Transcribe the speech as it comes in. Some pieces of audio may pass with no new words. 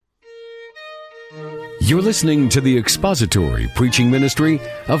You're listening to the expository preaching ministry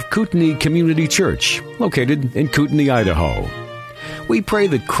of Kootenai Community Church, located in Kootenai, Idaho. We pray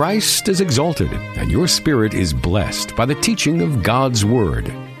that Christ is exalted and your spirit is blessed by the teaching of God's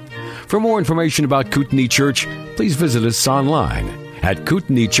Word. For more information about Kootenai Church, please visit us online at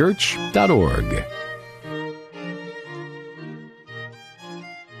kootenaichurch.org.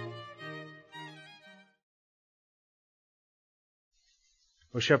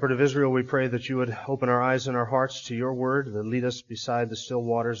 O Shepherd of Israel, we pray that you would open our eyes and our hearts to your word, that lead us beside the still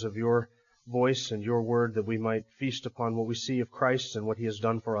waters of your voice and your word, that we might feast upon what we see of Christ and what he has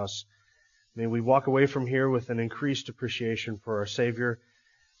done for us. May we walk away from here with an increased appreciation for our Savior,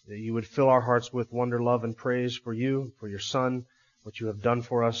 that you would fill our hearts with wonder, love, and praise for you, for your Son, what you have done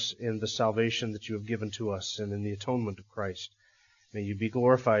for us in the salvation that you have given to us and in the atonement of Christ. May you be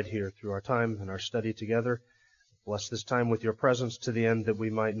glorified here through our time and our study together. Bless this time with your presence to the end that we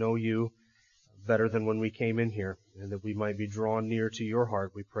might know you better than when we came in here, and that we might be drawn near to your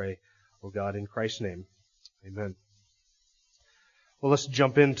heart, we pray, O God, in Christ's name. Amen. Well, let's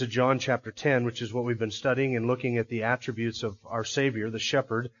jump into John chapter 10, which is what we've been studying and looking at the attributes of our Savior, the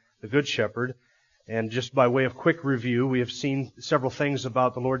Shepherd, the Good Shepherd. And just by way of quick review, we have seen several things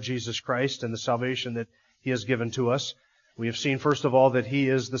about the Lord Jesus Christ and the salvation that he has given to us. We have seen, first of all, that he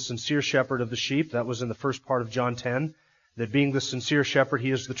is the sincere shepherd of the sheep. That was in the first part of John 10. That being the sincere shepherd,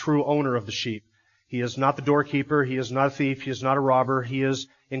 he is the true owner of the sheep. He is not the doorkeeper. He is not a thief. He is not a robber. He is,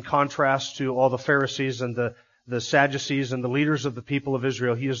 in contrast to all the Pharisees and the Sadducees and the leaders of the people of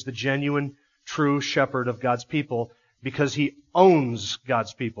Israel, he is the genuine, true shepherd of God's people because he owns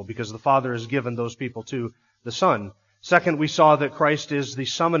God's people, because the Father has given those people to the Son. Second, we saw that Christ is the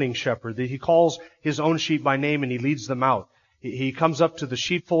summoning shepherd, that he calls his own sheep by name and he leads them out. He comes up to the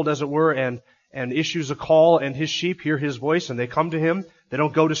sheepfold, as it were, and issues a call, and his sheep hear his voice and they come to him. They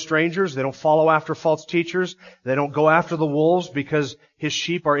don't go to strangers. They don't follow after false teachers. They don't go after the wolves, because his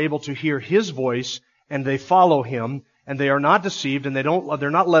sheep are able to hear his voice and they follow him, and they are not deceived, and they're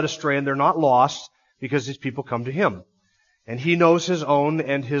not led astray, and they're not lost, because his people come to him. And he knows his own,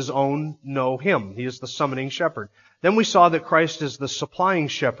 and his own know him. He is the summoning shepherd. Then we saw that Christ is the supplying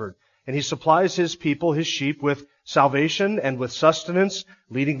shepherd, and he supplies his people, his sheep, with salvation and with sustenance,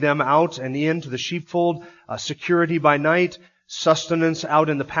 leading them out and in to the sheepfold, security by night, sustenance out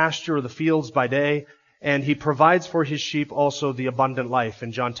in the pasture or the fields by day, and he provides for his sheep also the abundant life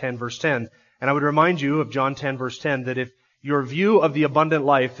in John 10 verse 10. And I would remind you of John 10 verse 10 that if your view of the abundant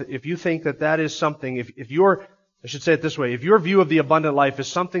life, if you think that that is something, if your view of the abundant life is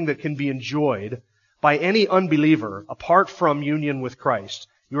something that can be enjoyed by any unbeliever apart from union with Christ,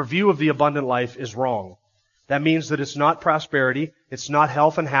 your view of the abundant life is wrong. That means that it's not prosperity, it's not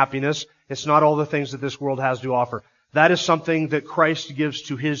health and happiness, it's not all the things that this world has to offer. That is something that Christ gives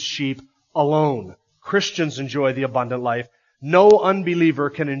to his sheep alone. Christians enjoy the abundant life. No unbeliever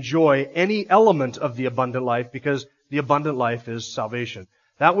can enjoy any element of the abundant life, because the abundant life is salvation.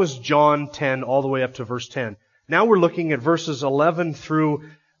 That was John 10 all the way up to verse 10. Now we're looking at verses 11 through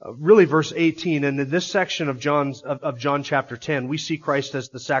really verse 18, and in this section of John chapter 10, we see Christ as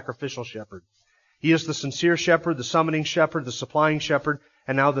the sacrificial shepherd. He is the sincere shepherd, the summoning shepherd, the supplying shepherd,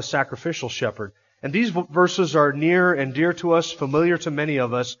 and now the sacrificial shepherd. And these verses are near and dear to us, familiar to many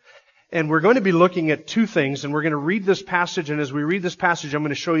of us. And we're going to be looking at two things, and we're going to read this passage, and as we read this passage, I'm going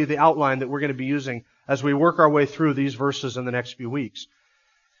to show you the outline that we're going to be using as we work our way through these verses in the next few weeks.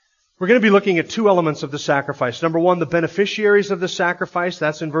 We're going to be looking at two elements of the sacrifice. Number one, the beneficiaries of the sacrifice.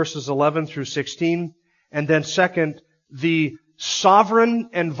 That's in verses 11 through 16. And then second, the sovereign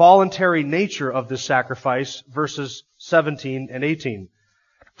and voluntary nature of the sacrifice, verses 17 and 18.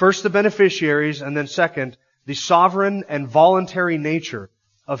 First, the beneficiaries, and then second, the sovereign and voluntary nature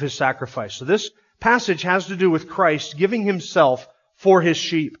of his sacrifice. So this passage has to do with Christ giving himself for his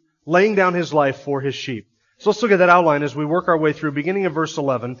sheep, laying down his life for his sheep. So let's look at that outline as we work our way through, beginning of verse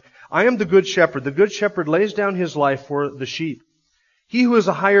 11. I am the good shepherd. The good shepherd lays down his life for the sheep. He who is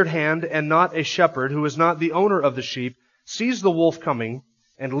a hired hand and not a shepherd, who is not the owner of the sheep, sees the wolf coming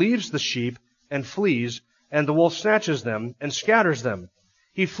and leaves the sheep and flees, and the wolf snatches them and scatters them.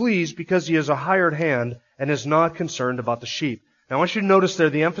 He flees because he is a hired hand and is not concerned about the sheep. Now I want you to notice there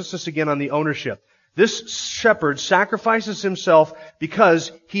the emphasis again on the ownership. This shepherd sacrifices himself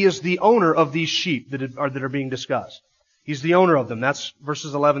because he is the owner of these sheep that are being discussed. He's the owner of them. That's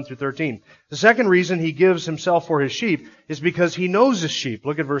verses 11 through 13. The second reason he gives himself for his sheep is because he knows his sheep.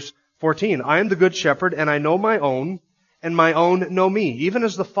 Look at verse 14. I am the good shepherd, and I know my own, and my own know me, even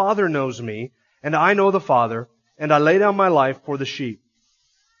as the Father knows me, and I know the Father, and I lay down my life for the sheep.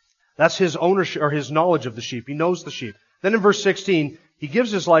 That's his ownership, or his knowledge of the sheep. He knows the sheep. Then in verse 16, He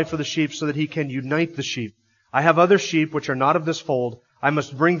gives His life for the sheep so that He can unite the sheep. I have other sheep which are not of this fold. I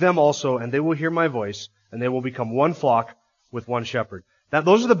must bring them also, and they will hear my voice, and they will become one flock with one shepherd.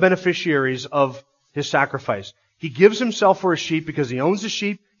 Those are the beneficiaries of His sacrifice. He gives Himself for His sheep because He owns His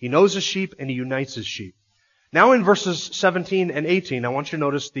sheep, He knows His sheep, and He unites His sheep. Now in verses 17 and 18, I want you to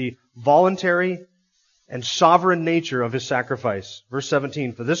notice the voluntary and sovereign nature of His sacrifice. Verse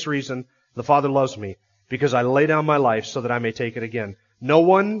 17, for this reason the Father loves me, because I lay down my life so that I may take it again. No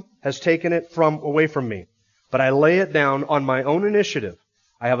one has taken it away from me, but I lay it down on my own initiative.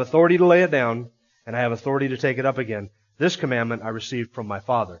 I have authority to lay it down, and I have authority to take it up again. This commandment I received from my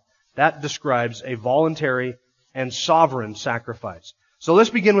Father. That describes a voluntary and sovereign sacrifice. So let's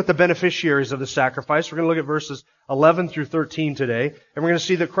begin with the beneficiaries of the sacrifice. We're going to look at verses 11 through 13 today, and we're going to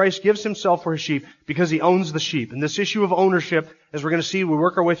see that Christ gives Himself for His sheep because He owns the sheep. And this issue of ownership, as we're going to see, we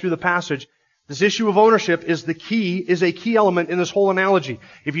work our way through the passage, this issue of ownership is a key element in this whole analogy.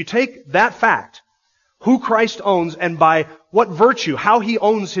 If you take that fact, who Christ owns and by what virtue, how He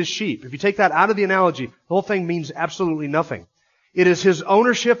owns His sheep, if you take that out of the analogy, the whole thing means absolutely nothing. It is His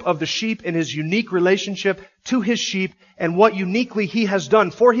ownership of the sheep and His unique relationship to His sheep and what uniquely He has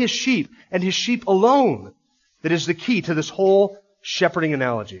done for His sheep and His sheep alone that is the key to this whole shepherding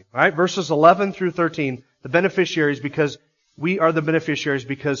analogy. All right, verses 11 through 13, the beneficiaries, because we are the beneficiaries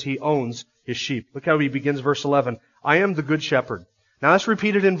because He owns His sheep. Look how He begins verse 11. I am the good shepherd. Now that's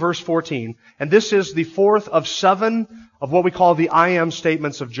repeated in verse 14, and this is the fourth of 7 of what we call the I am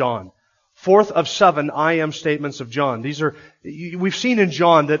statements of John. Fourth of 7 I am statements of John. We've seen in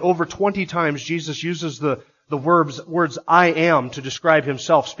John that over 20 times Jesus uses the words I am to describe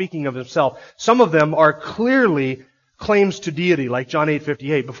Himself, speaking of Himself. Some of them are clearly claims to deity, like John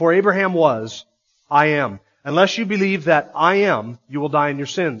 8:58. Before Abraham was, I am. Unless you believe that I am, you will die in your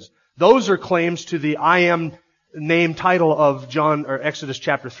sins. Those are claims to the I am name title of Exodus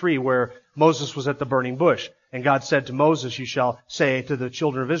chapter 3, where Moses was at the burning bush. And God said to Moses, you shall say to the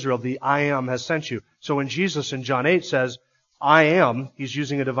children of Israel, the I am has sent you. So when Jesus in John 8 says, I am, He's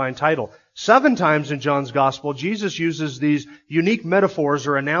using a divine title. 7 times in John's gospel, Jesus uses these unique metaphors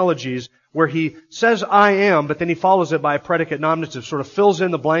or analogies where He says I am, but then He follows it by a predicate nominative, sort of fills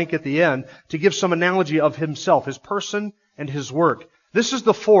in the blank at the end to give some analogy of Himself, His person and His work. This is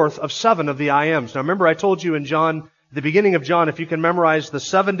the fourth of 7 of the I ams. Now remember I told you in John, the beginning of John, if you can memorize the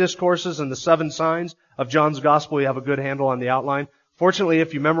 7 discourses and the 7 signs of John's gospel, you have a good handle on the outline. Fortunately,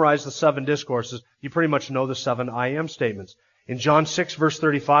 if you memorize the 7 discourses, you pretty much know the 7 I am statements. In John 6 verse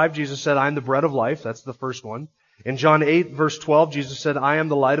 35, Jesus said, I am the bread of life. That's the first one. In John 8 verse 12, Jesus said, I am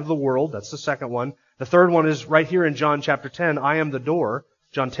the light of the world. That's the second one. The third one is right here in John chapter 10, I am the door.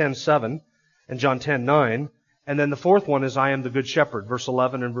 John 10:7 and John 10:9. And then the fourth one is, I am the good shepherd, verse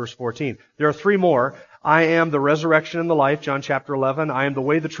 11 and verse 14. There are 3 more. I am the resurrection and the life, John chapter 11. I am the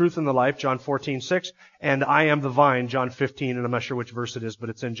way, the truth, and the life, John 14:6. And I am the vine, John 15. And I'm not sure which verse it is, but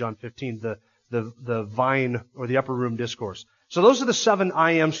it's in John 15, the vine or the upper room discourse. So those are the 7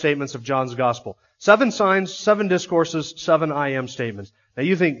 I am statements of John's gospel. 7 signs, 7 discourses, 7 I am statements. Now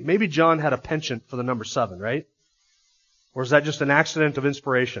you think maybe John had a penchant for the number 7, right? Or is that just an accident of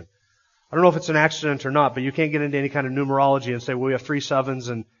inspiration? I don't know if it's an accident or not, but you can't get into any kind of numerology and say, well, we have 3 sevens,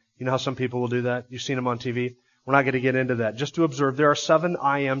 and you know how some people will do that? You've seen them on TV. We're not going to get into that. Just to observe, there are 7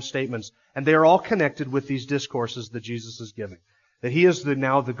 I am statements, and they are all connected with these discourses that Jesus is giving. That He is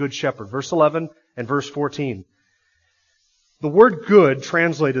now the good shepherd. Verse 11 and verse 14. The word good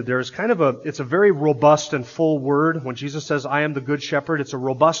translated there is it's a very robust and full word. When Jesus says, I am the good shepherd, it's a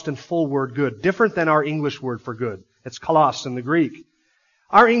robust and full word good. Different than our English word for good. It's kalos in the Greek.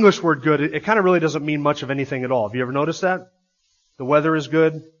 Our English word good, it kind of really doesn't mean much of anything at all. Have you ever noticed that? The weather is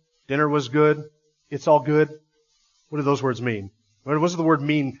good. Dinner was good. It's all good. What do those words mean? What does the word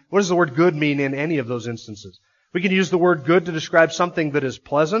mean? What does the word good mean in any of those instances? We can use the word good to describe something that is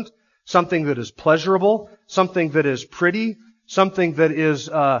pleasant, something that is pleasurable, something that is pretty, something that is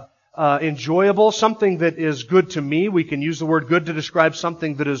enjoyable, something that is good to me. We can use the word good to describe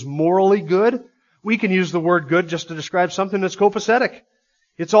something that is morally good. We can use the word good just to describe something that's copacetic.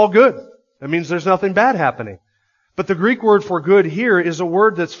 It's all good. That means there's nothing bad happening. But the Greek word for good here is a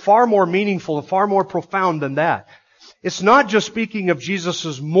word that's far more meaningful and far more profound than that. It's not just speaking of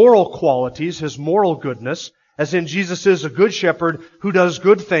Jesus' moral qualities, His moral goodness, as in Jesus is a good shepherd who does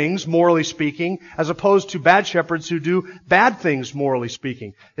good things, morally speaking, as opposed to bad shepherds who do bad things, morally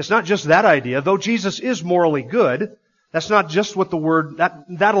speaking. It's not just that idea. Though Jesus is morally good, that's not just what the word,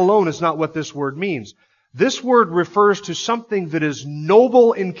 that alone is not what this word means. This word refers to something that is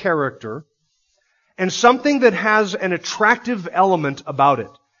noble in character and something that has an attractive element about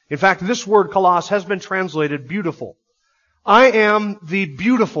it. In fact, this word kalos has been translated beautiful. I am the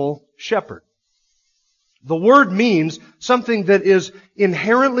beautiful shepherd. The word means something that is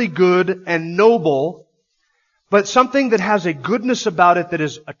inherently good and noble, but something that has a goodness about it that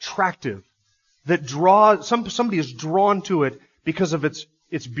is attractive, that somebody is drawn to it because of its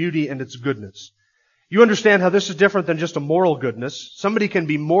beauty and its goodness. You understand how this is different than just a moral goodness. Somebody can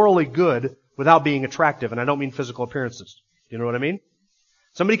be morally good without being attractive, and I don't mean physical appearances. You know what I mean?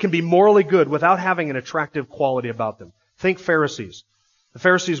 Somebody can be morally good without having an attractive quality about them. Think Pharisees. The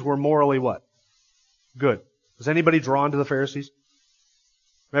Pharisees were morally what? Good. Was anybody drawn to the Pharisees?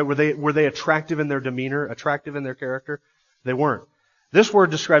 Right? Were they attractive in their demeanor, attractive in their character? They weren't. This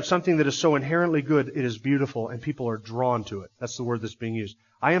word describes something that is so inherently good, it is beautiful, and people are drawn to it. That's the word that's being used.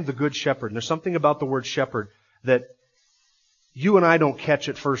 I am the good shepherd. And there's something about the word shepherd that you and I don't catch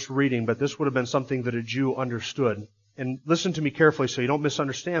at first reading, but this would have been something that a Jew understood. And listen to me carefully so you don't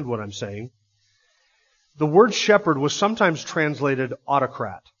misunderstand what I'm saying. The word shepherd was sometimes translated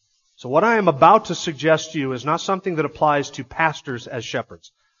autocrat. So what I am about to suggest to you is not something that applies to pastors as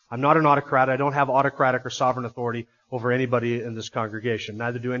shepherds. I'm not an autocrat. I don't have autocratic or sovereign authority over anybody in this congregation.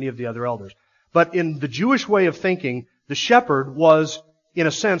 Neither do any of the other elders. But in the Jewish way of thinking, the shepherd was, in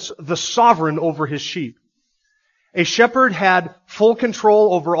a sense, the sovereign over his sheep. A shepherd had full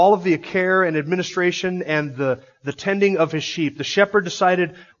control over all of the care and administration and the tending of his sheep. The shepherd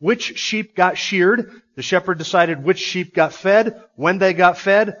decided which sheep got sheared. The shepherd decided which sheep got fed, when they got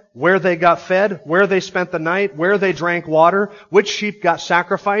fed, where they spent the night, where they drank water, which sheep got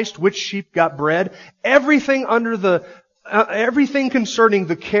sacrificed, which sheep got bread. Everything concerning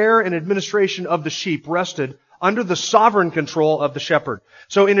the care and administration of the sheep rested under the sovereign control of the shepherd.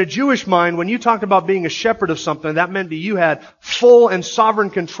 So in a Jewish mind, when you talked about being a shepherd of something, that meant that you had full and sovereign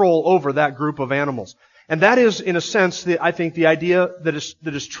control over that group of animals. And that is, in a sense, I think the idea that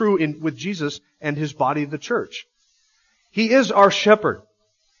is true with Jesus and His body, the church. He is our shepherd.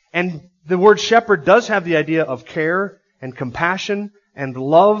 And the word shepherd does have the idea of care and compassion and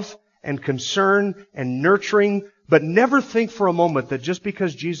love and concern and nurturing, but never think for a moment that just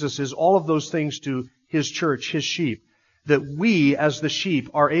because Jesus is all of those things to His church, His sheep, that we as the sheep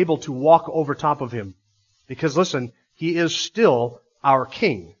are able to walk over top of Him. Because listen, He is still our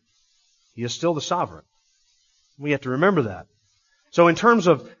King. He is still the sovereign. We have to remember that. So in terms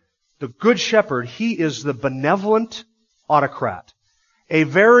of the Good Shepherd, He is the benevolent autocrat. A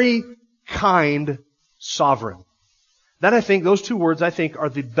very kind sovereign. Those two words, are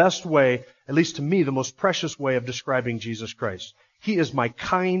the best way, at least to me, the most precious way of describing Jesus Christ. He is my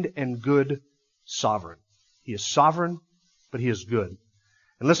kind and good sovereign. He is sovereign, but He is good.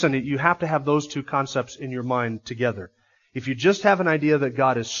 And listen, you have to have those two concepts in your mind together. If you just have an idea that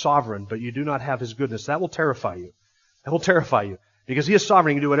God is sovereign, but you do not have His goodness, that will terrify you. That will terrify you. Because He is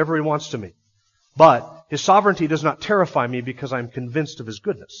sovereign, He can do whatever He wants to me. But His sovereignty does not terrify me because I'm convinced of His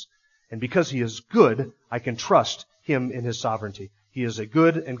goodness. And because He is good, I can trust Him in His sovereignty. He is a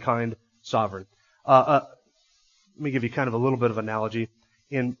good and kind sovereign. Let me give you kind of a little bit of analogy.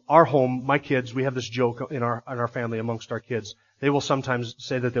 In our home, my kids, we have this joke in our family amongst our kids. They will sometimes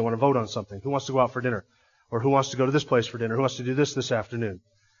say that they want to vote on something. Who wants to go out for dinner? Or who wants to go to this place for dinner? Who wants to do this afternoon?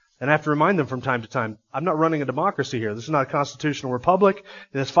 And I have to remind them from time to time, I'm not running a democracy here. This is not a constitutional republic.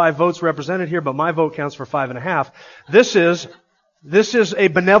 There's 5 votes represented here, but my vote counts for 5.5. This is a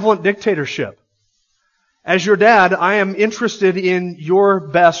benevolent dictatorship. As your dad, I am interested in your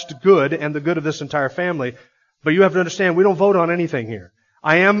best good and the good of this entire family, but you have to understand, we don't vote on anything here.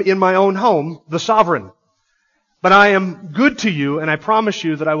 I am, in my own home, the sovereign. But I am good to you, and I promise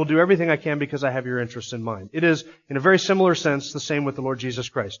you that I will do everything I can because I have your interests in mind. It is, in a very similar sense, the same with the Lord Jesus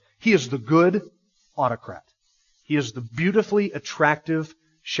Christ. He is the good autocrat. He is the beautifully attractive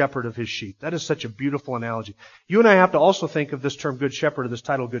shepherd of His sheep. That is such a beautiful analogy. You and I have to also think of this term good shepherd, or this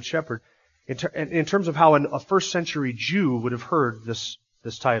title good shepherd, in terms of how a first century Jew would have heard this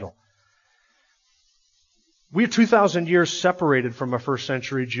title. We are 2,000 years separated from a first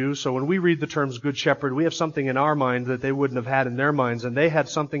century Jew, so when we read the terms good shepherd, we have something in our mind that they wouldn't have had in their minds, and they had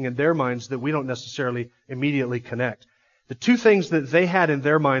something in their minds that we don't necessarily immediately connect. The two things that they had in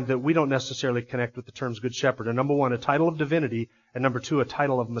their mind that we don't necessarily connect with the terms good shepherd are, number one, a title of divinity, and number two, a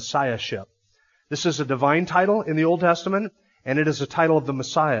title of messiahship. This is a divine title in the Old Testament, and it is a title of the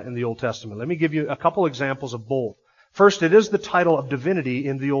Messiah in the Old Testament. Let me give you a couple examples of both. First, it is the title of divinity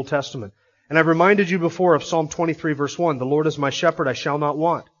in the Old Testament. And I've reminded you before of Psalm 23, verse 1. The Lord is my shepherd, I shall not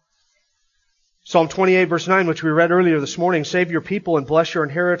want. Psalm 28, verse 9, which we read earlier this morning. Save your people and bless your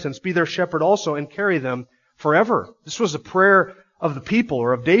inheritance. Be their shepherd also and carry them forever. This was a prayer of the people,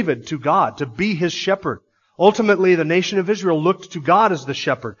 or of David, to God, to be his shepherd. Ultimately, the nation of Israel looked to God as the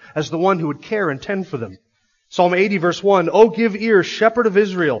shepherd, as the one who would care and tend for them. Psalm 80 verse 1, O give ear, shepherd of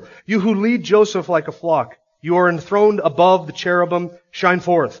Israel, you who lead Joseph like a flock. You are enthroned above the cherubim, shine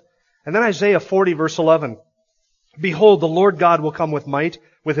forth. And then Isaiah 40 verse 11, Behold, the Lord God will come with might,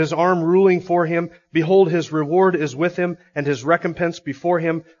 with his arm ruling for him. Behold, his reward is with him, and his recompense before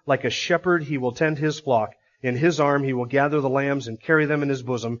him. Like a shepherd he will tend his flock. In his arm he will gather the lambs and carry them in his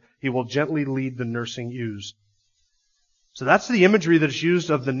bosom. He will gently lead the nursing ewes. So that's the imagery that is used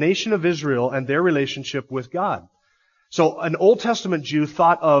of the nation of Israel and their relationship with God. So an Old Testament Jew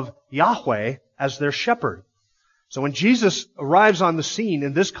thought of Yahweh as their shepherd. So when Jesus arrives on the scene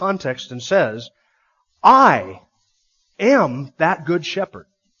in this context and says, I am that good shepherd,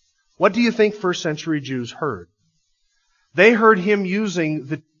 what do you think first century Jews heard? They heard him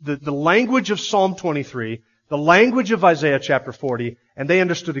using the language of Psalm 23, the language of Isaiah chapter 40, and they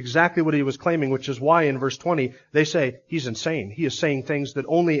understood exactly what he was claiming, which is why in verse 20 they say, he's insane. He is saying things that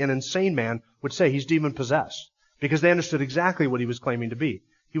only an insane man would say. He's demon-possessed. Because they understood exactly what he was claiming to be.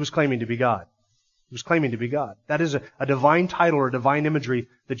 He was claiming to be God. He was claiming to be God. That is a divine title or divine imagery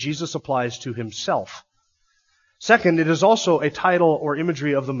that Jesus applies to himself. Second, it is also a title or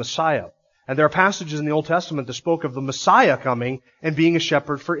imagery of the Messiah. And there are passages in the Old Testament that spoke of the Messiah coming and being a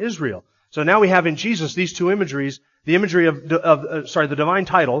shepherd for Israel. So now we have in Jesus these two imageries, the imagery of the divine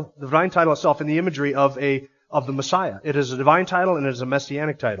title itself, and the imagery of the Messiah. It is a divine title and it is a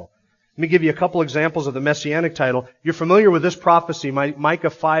messianic title. Let me give you a couple examples of the messianic title. You're familiar with this prophecy, Micah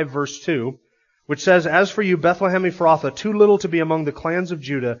 5 verse 2, which says, As for you, Bethlehem Ephrathah, too little to be among the clans of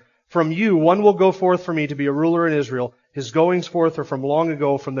Judah, from you one will go forth for me to be a ruler in Israel. His goings forth are from long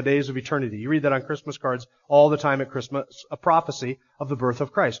ago, from the days of eternity. You read that on Christmas cards all the time at Christmas, a prophecy of the birth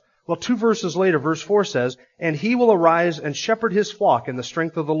of Christ. Well, 2 verses later, verse 4 says, And he will arise and shepherd his flock in the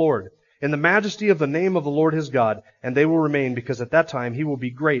strength of the Lord, in the majesty of the name of the Lord his God, and they will remain, because at that time he will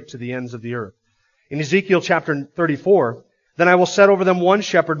be great to the ends of the earth. In Ezekiel chapter 34, Then I will set over them one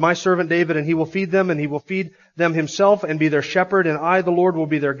shepherd, my servant David, and he will feed them, and he will feed them himself, and be their shepherd, and I, the Lord, will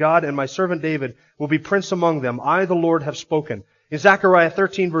be their God, and my servant David will be prince among them. I, the Lord, have spoken. In Zechariah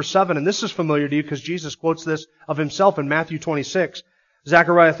 13 verse 7, and this is familiar to you because Jesus quotes this of himself in Matthew 26,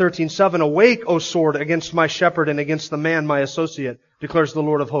 Zechariah 13:7, Awake, O sword, against my shepherd and against the man, my associate, declares the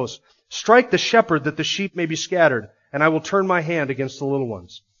Lord of hosts. Strike the shepherd that the sheep may be scattered, and I will turn my hand against the little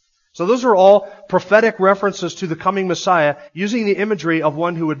ones. So those are all prophetic references to the coming Messiah using the imagery of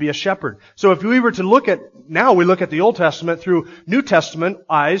one who would be a shepherd. So if we were to look at the Old Testament through New Testament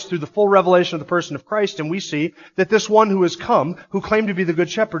eyes, through the full revelation of the person of Christ, and we see that this one who has come, who claimed to be the good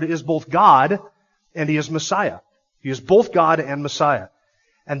shepherd, is both God and he is Messiah. He is both God and Messiah.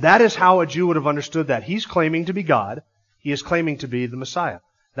 And that is how a Jew would have understood that. He's claiming to be God. He is claiming to be the Messiah.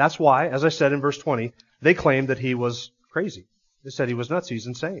 That's why, as I said in verse 20, they claimed that he was crazy. They said he was nuts. He's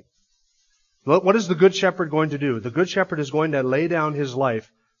insane. What is the good shepherd going to do? The good shepherd is going to lay down his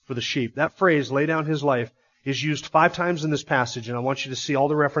life for the sheep. That phrase, lay down his life, is used 5 times in this passage, and I want you to see all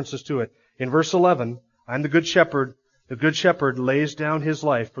the references to it. In verse 11, I'm the good shepherd. The good shepherd lays down his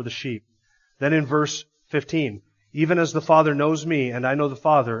life for the sheep. Then in verse 15, even as the Father knows me, and I know the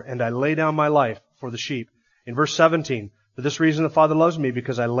Father, and I lay down my life for the sheep. In verse 17, for this reason the Father loves me,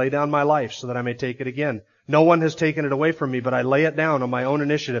 because I lay down my life so that I may take it again. No one has taken it away from me, but I lay it down on my own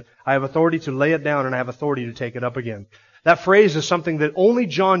initiative. I have authority to lay it down, and I have authority to take it up again. That phrase is something that only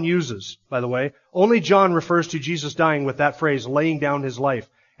John uses, by the way. Only John refers to Jesus dying with that phrase, laying down his life.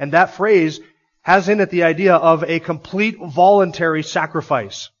 And that phrase has in it the idea of a complete voluntary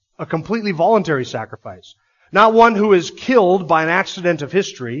sacrifice. A completely voluntary sacrifice. Not one who is killed by an accident of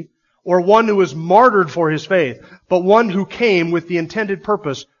history, or one who is martyred for his faith, but one who came with the intended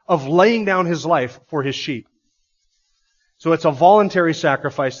purpose of laying down his life for his sheep. So it's a voluntary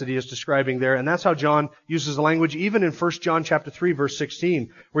sacrifice that he is describing there, and that's how John uses the language even in 1 John chapter 3 verse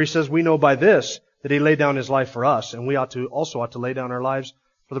 16, where he says, we know by this that he laid down his life for us, and we also ought to lay down our lives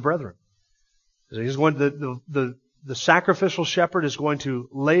for the brethren. So he's going to, the sacrificial shepherd is going to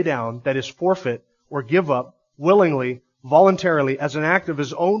lay down, that is forfeit or give up willingly, voluntarily, as an act of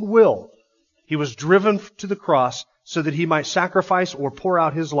his own will. He was driven to the cross so that he might sacrifice or pour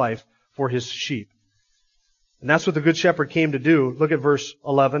out his life for his sheep. And that's what the Good Shepherd came to do. Look at verse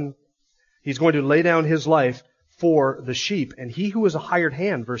 11. He's going to lay down his life for the sheep. And he who is a hired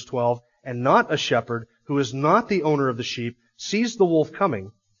hand, verse 12, and not a shepherd, who is not the owner of the sheep, sees the wolf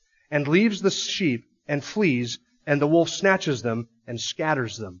coming, and leaves the sheep, and flees, and the wolf snatches them, and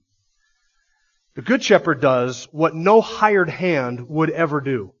scatters them. The Good Shepherd does what no hired hand would ever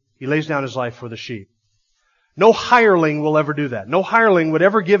do. He lays down his life for the sheep. No hireling will ever do that. No hireling would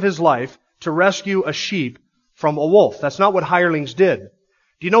ever give his life to rescue a sheep from a wolf. That's not what hirelings did.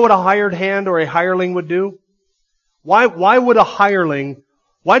 Do you know what a hired hand or a hireling would do? Why did a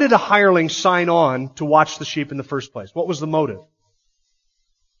hireling sign on to watch the sheep in the first place? What was the motive?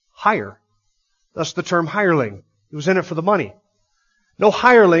 Hire. That's the term hireling. He was in it for the money. No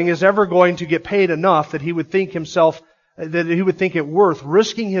hireling is ever going to get paid enough that he would think it worth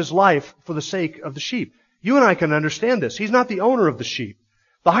risking his life for the sake of the sheep. You and I can understand this. He's not the owner of the sheep.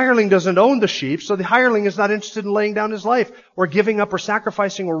 The hireling doesn't own the sheep, so the hireling is not interested in laying down his life or giving up or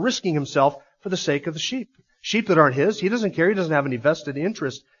sacrificing or risking himself for the sake of the sheep. Sheep that aren't his, he doesn't care. He doesn't have any vested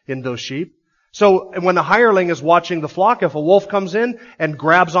interest in those sheep. So when the hireling is watching the flock, if a wolf comes in and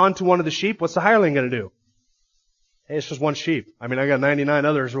grabs onto one of the sheep, what's the hireling going to do? Hey, it's just one sheep. I got 99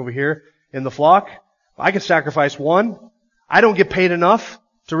 others over here in the flock. I can sacrifice one. I don't get paid enough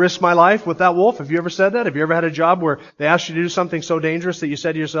to risk my life with that wolf. Have you ever said that? Have you ever had a job where they asked you to do something so dangerous that you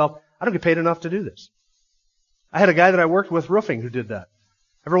said to yourself, I don't get paid enough to do this? I had a guy that I worked with roofing who did that.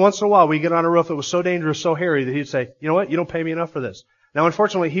 Every once in a while, we'd get on a roof that was so dangerous, so hairy, that he'd say, you know what, you don't pay me enough for this. Now,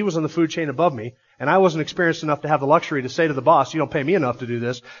 unfortunately, he was on the food chain above me, and I wasn't experienced enough to have the luxury to say to the boss, you don't pay me enough to do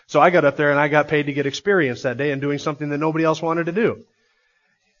this. So I got up there and I got paid to get experience that day in doing something that nobody else wanted to do.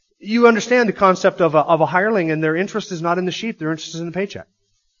 You understand the concept of a hireling, and their interest is not in the sheep, their interest is in the paycheck.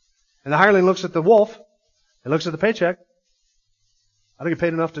 And the hireling looks at the wolf, and looks at the paycheck. I don't get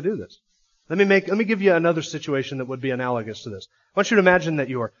paid enough to do this. Let me give you another situation that would be analogous to this. I want you to imagine that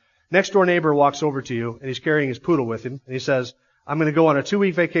your next door neighbor walks over to you, and he's carrying his poodle with him, and he says, I'm going to go on a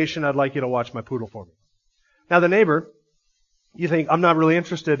 2-week vacation. I'd like you to watch my poodle for me. Now the neighbor, you think, I'm not really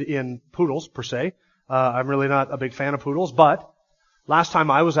interested in poodles per se. I'm really not a big fan of poodles, but last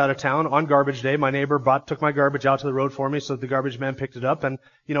time I was out of town on garbage day, my neighbor took my garbage out to the road for me so that the garbage man picked it up, and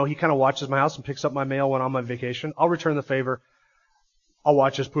he kind of watches my house and picks up my mail when I'm on my vacation. I'll return the favor. I'll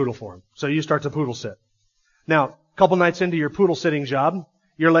watch his poodle for him. So you start to poodle sit. Now, a couple nights into your poodle sitting job,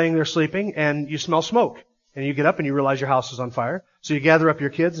 you're laying there sleeping and you smell smoke. And you get up and you realize your house is on fire. So you gather up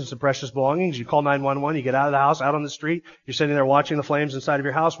your kids and some precious belongings. You call 911. You get out of the house, out on the street. You're sitting there watching the flames inside of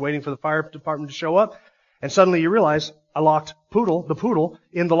your house, waiting for the fire department to show up. And suddenly you realize I locked the poodle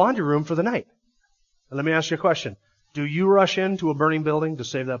in the laundry room for the night. And let me ask you a question. Do you rush into a burning building to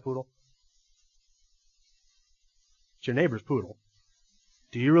save that poodle? It's your neighbor's poodle.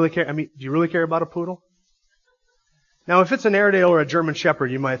 Do you really care? Do you really care about a poodle? Now, if it's an Airedale or a German Shepherd,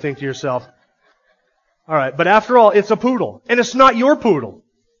 you might think to yourself, all right, but after all, it's a poodle. And it's not your poodle.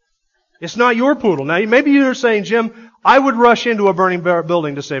 It's not your poodle. Now, maybe you're saying, Jim, I would rush into a burning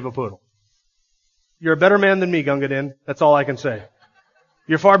building to save a poodle. You're a better man than me, Gungadin. That's all I can say.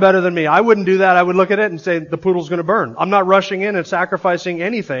 You're far better than me. I wouldn't do that. I would look at it and say, the poodle's going to burn. I'm not rushing in and sacrificing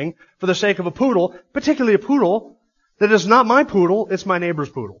anything for the sake of a poodle, particularly a poodle that is not my poodle, it's my neighbor's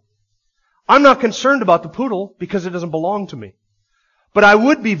poodle. I'm not concerned about the poodle because it doesn't belong to me. But I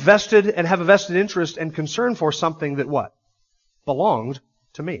would be vested and have a vested interest and concern for something that what? Belonged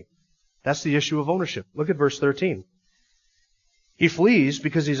to me. That's the issue of ownership. Look at verse 13. He flees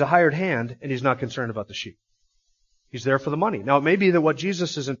because he's a hired hand and he's not concerned about the sheep. He's there for the money. Now it may be that what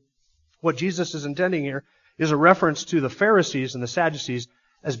Jesus is intending here is a reference to the Pharisees and the Sadducees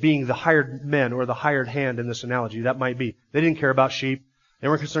as being the hired men or the hired hand in this analogy. That might be. They didn't care about sheep. They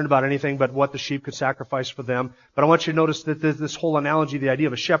weren't concerned about anything but what the sheep could sacrifice for them. But I want you to notice that this whole analogy, the idea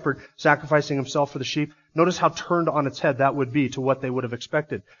of a shepherd sacrificing himself for the sheep, notice how turned on its head that would be to what they would have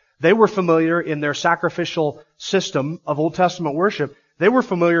expected. They were familiar in their sacrificial system of Old Testament worship. They were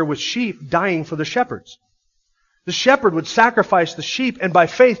familiar with sheep dying for the shepherds. The shepherd would sacrifice the sheep and by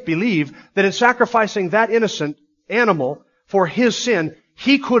faith believe that in sacrificing that innocent animal for his sin,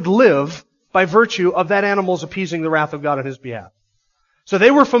 he could live by virtue of that animal's appeasing the wrath of God on his behalf. So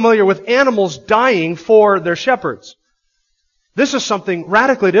they were familiar with animals dying for their shepherds. This is something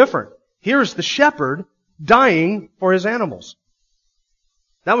radically different. Here's the shepherd dying for his animals.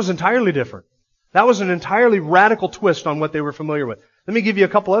 That was entirely different. That was an entirely radical twist on what they were familiar with. Let me give you a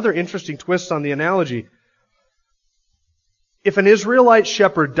couple other interesting twists on the analogy. If an Israelite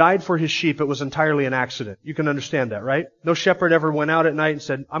shepherd died for his sheep, it was entirely an accident. You can understand that, right? No shepherd ever went out at night and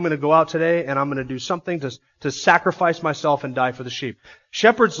said, I'm going to go out today and I'm going to do something to sacrifice myself and die for the sheep.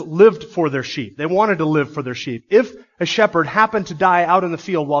 Shepherds lived for their sheep. They wanted to live for their sheep. If a shepherd happened to die out in the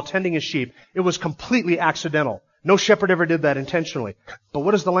field while tending his sheep, it was completely accidental. No shepherd ever did that intentionally. But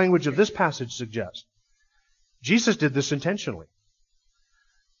what does the language of this passage suggest? Jesus did this intentionally.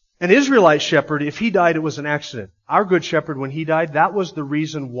 An Israelite shepherd, if he died, it was an accident. Our good shepherd, when he died, that was the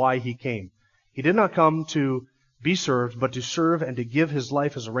reason why he came. He did not come to be served, but to serve and to give his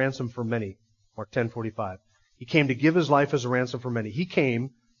life as a ransom for many. Mark 10:45. He came to give his life as a ransom for many. He came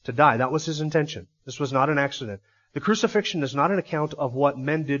to die. That was his intention. This was not an accident. The crucifixion is not an account of what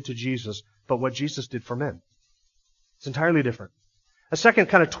men did to Jesus, but what Jesus did for men. It's entirely different. A second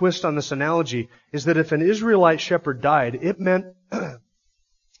kind of twist on this analogy is that if an Israelite shepherd died, it meant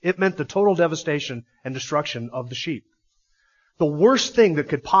the total devastation and destruction of the sheep. The worst thing that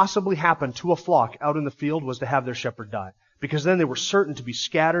could possibly happen to a flock out in the field was to have their shepherd die, because then they were certain to be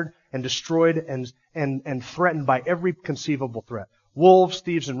scattered and destroyed and threatened by every conceivable threat. Wolves,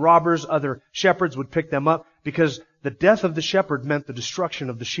 thieves, and robbers, other shepherds would pick them up, because the death of the shepherd meant the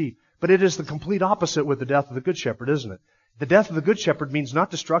destruction of the sheep. But it is the complete opposite with the death of the good shepherd, isn't it? The death of the good shepherd means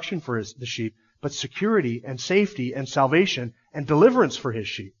not destruction for the sheep, but security and safety and salvation and deliverance for his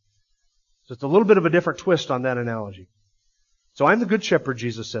sheep. So it's a little bit of a different twist on that analogy. So I'm the good shepherd,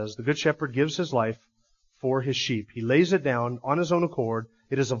 Jesus says. The good shepherd gives his life for his sheep. He lays it down on his own accord.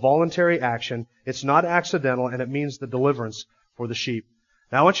 It is a voluntary action. It's not accidental, and it means the deliverance for the sheep.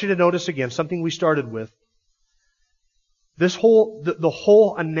 Now I want you to notice again something we started with. The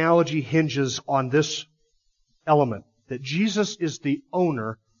whole analogy hinges on this element, that Jesus is the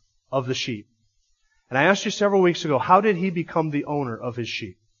owner of the sheep. And I asked you several weeks ago, how did he become the owner of his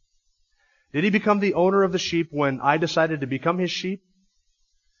sheep? Did he become the owner of the sheep when I decided to become his sheep?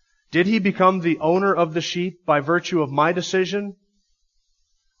 Did he become the owner of the sheep by virtue of my decision?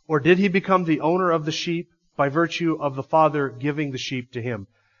 Or did he become the owner of the sheep by virtue of the Father giving the sheep to him?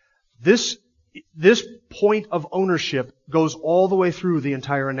 This point of ownership goes all the way through the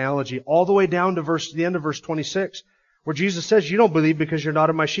entire analogy, all the way down to the end of verse 26, where Jesus says, you don't believe because you're not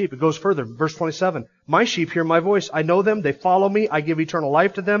of my sheep. It goes further. Verse 27, my sheep hear my voice. I know them. They follow me. I give eternal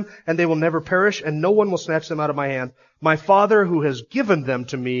life to them, and they will never perish, and no one will snatch them out of my hand. My Father who has given them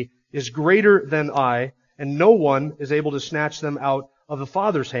to me is greater than I, and no one is able to snatch them out of the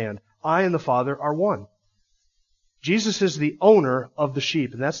Father's hand. I and the Father are one. Jesus is the owner of the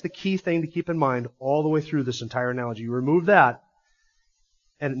sheep, and that's the key thing to keep in mind all the way through this entire analogy. You remove that,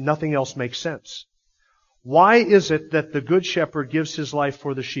 and nothing else makes sense. Why is it that the good shepherd gives his life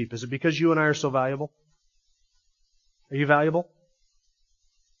for the sheep? Is it because you and I are so valuable? Are you valuable?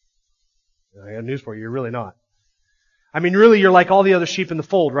 I got news for you. You're really not. I mean, really, you're like all the other sheep in the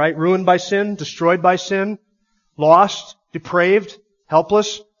fold, right? Ruined by sin, destroyed by sin, lost, depraved,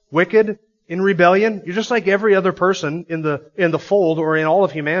 helpless, wicked, in rebellion. You're just like every other person in the fold or in all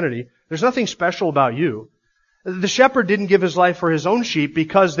of humanity. There's nothing special about you. The shepherd didn't give his life for his own sheep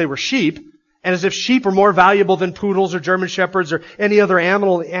because they were sheep, and as if sheep are more valuable than poodles or German shepherds or any other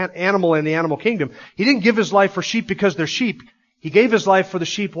animal in the animal kingdom. He didn't give his life for sheep because they're sheep. He gave his life for the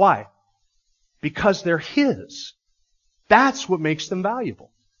sheep. Why? Because they're his. That's what makes them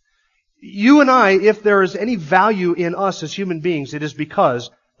valuable. You and I, if there is any value in us as human beings, it is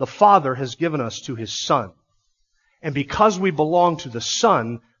because the Father has given us to His Son. And because we belong to the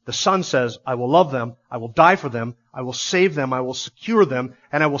Son says, I will love them, I will die for them, I will save them, I will secure them,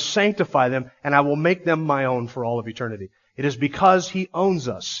 and I will sanctify them, and I will make them my own for all of eternity. It is because He owns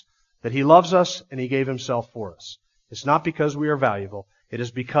us that He loves us and He gave Himself for us. It's not because we are valuable. It is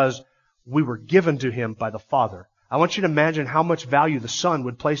because we were given to Him by the Father. I want you to imagine how much value the Son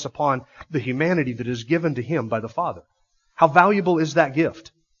would place upon the humanity that is given to Him by the Father. How valuable is that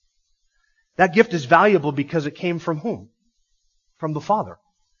gift? That gift is valuable because it came from whom? From the Father.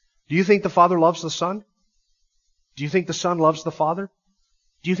 Do you think the Father loves the Son? Do you think the Son loves the Father?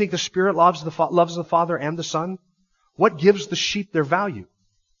 Do you think the Spirit loves the Father and the Son? What gives the sheep their value?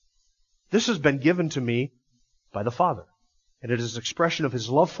 This has been given to me by the Father. And it is an expression of His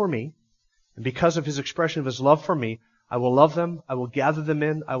love for me. And because of His expression of His love for me, I will love them, I will gather them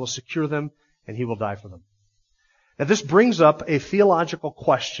in, I will secure them, and He will die for them. Now this brings up a theological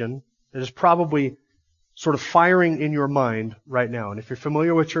question that is probably sort of firing in your mind right now. And if you're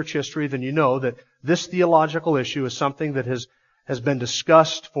familiar with church history, then you know that this theological issue is something that has been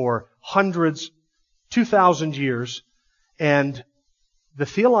discussed for hundreds, 2,000 years. And the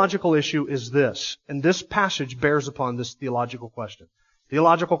theological issue is this, and this passage bears upon this theological question. The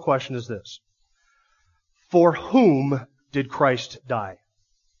theological question is this: for whom did Christ die?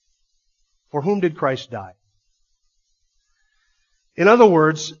 For whom did Christ die? In other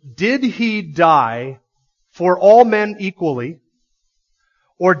words, did He die for all men equally?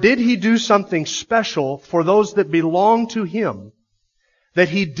 Or did He do something special for those that belong to Him that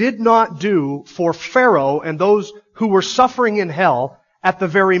He did not do for Pharaoh and those who were suffering in hell at the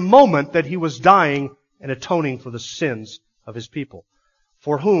very moment that He was dying and atoning for the sins of His people?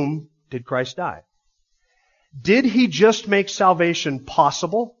 For whom did Christ die? Did He just make salvation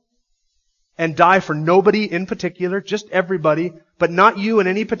possible and die for nobody in particular, just everybody, but not you in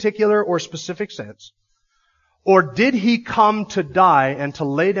any particular or specific sense? Or did He come to die and to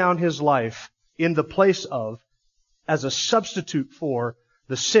lay down His life in the place of, as a substitute for,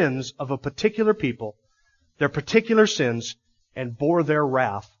 the sins of a particular people their particular sins and bore their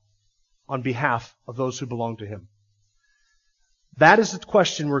wrath on behalf of those who belong to Him? That is the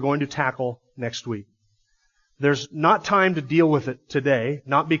question we're going to tackle next week. There's not time to deal with it today,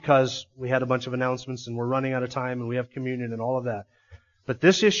 not because we had a bunch of announcements and we're running out of time and we have communion and all of that. But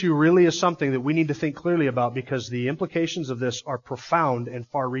this issue really is something that we need to think clearly about, because the implications of this are profound and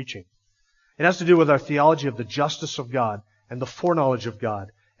far-reaching. It has to do with our theology of the justice of God and the foreknowledge of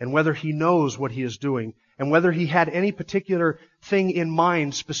God, and whether He knows what He is doing, and whether He had any particular thing in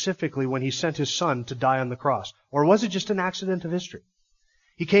mind specifically when He sent His Son to die on the cross. Or was it just an accident of history?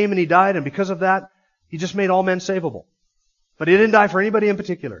 He came and He died, and because of that, He just made all men savable. But He didn't die for anybody in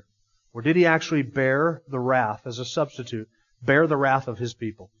particular. Or did He actually bear the wrath as a substitute, bear the wrath of His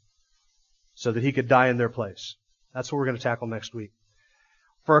people, so that He could die in their place? That's what we're going to tackle next week.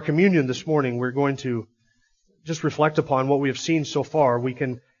 For our communion this morning, we're going to just reflect upon what we have seen so far. We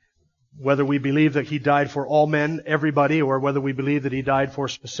can, whether we believe that He died for all men, everybody, or whether we believe that He died for a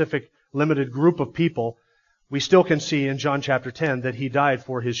specific, limited group of people, we still can see in John chapter 10 that He died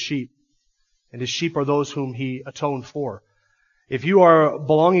for His sheep. And His sheep are those whom He atoned for. If you are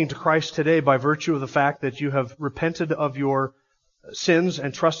belonging to Christ today by virtue of the fact that you have repented of your sins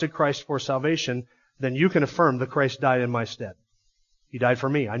and trusted Christ for salvation, then you can affirm that Christ died in my stead. He died for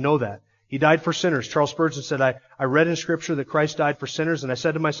me. I know that. He died for sinners. Charles Spurgeon said, I read in Scripture that Christ died for sinners, and I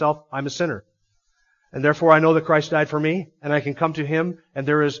said to myself, I'm a sinner. And therefore I know that Christ died for me, and I can come to Him, and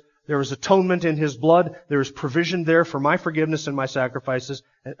there is atonement in His blood. There is provision there for my forgiveness and my sacrifices,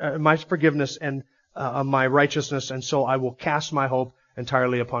 my forgiveness and my righteousness, and so I will cast my hope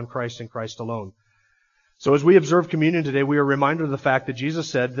entirely upon Christ and Christ alone. So as we observe communion today, we are reminded of the fact that Jesus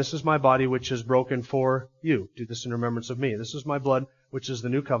said, this is my body which is broken for you. Do this in remembrance of me. This is my blood which is the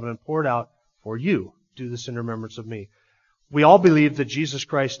new covenant poured out for you. Do this in remembrance of me. We all believe that Jesus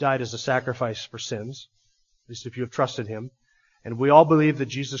Christ died as a sacrifice for sins, at least if you have trusted Him. And we all believe that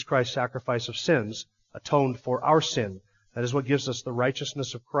Jesus Christ's sacrifice of sins atoned for our sin. That is what gives us the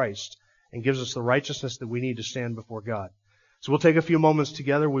righteousness of Christ and gives us the righteousness that we need to stand before God. So we'll take a few moments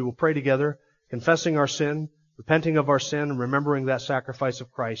together. We will pray together, confessing our sin, repenting of our sin, and remembering that sacrifice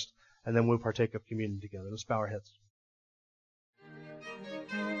of Christ, and then we'll partake of communion together. Let's bow our heads.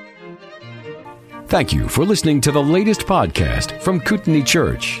 Thank you for listening to the latest podcast from Kootenai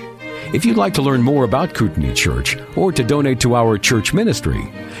Church. If you'd like to learn more about Kootenai Church or to donate to our church ministry,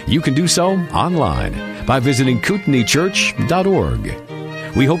 you can do so online by visiting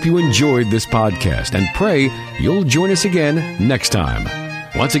kootenaichurch.org. We hope you enjoyed this podcast and pray you'll join us again next time.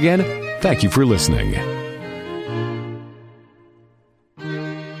 Once again, thank you for listening.